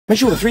Make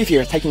sure the 3 of you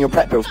are taking your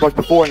prep pills both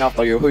before and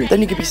after you're home. Then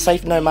you can be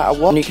safe no matter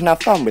what, and you can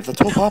have fun with the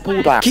top up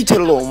all down. Keep to the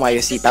law and wear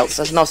your seatbelts.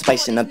 There's enough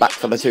space in the back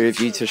for the 2 of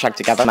you to shag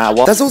together no matter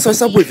what. There's also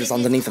subwoofers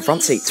underneath the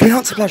front seat to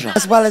enhance the pleasure,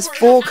 as well as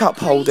 4 cup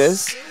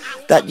holders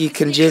that you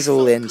can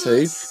jizzle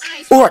into,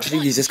 or actually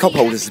use as cup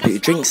holders to put your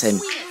drinks in.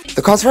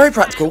 The car's very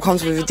practical,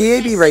 comes with a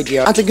DAB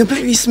radio and a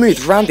completely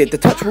smooth, rounded,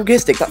 detachable gear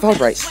stick that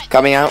vibrates.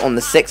 Coming out on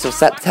the 6th of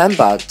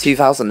September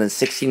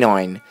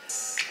 2069,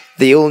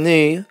 the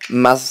all-new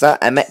MZTA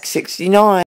MX69.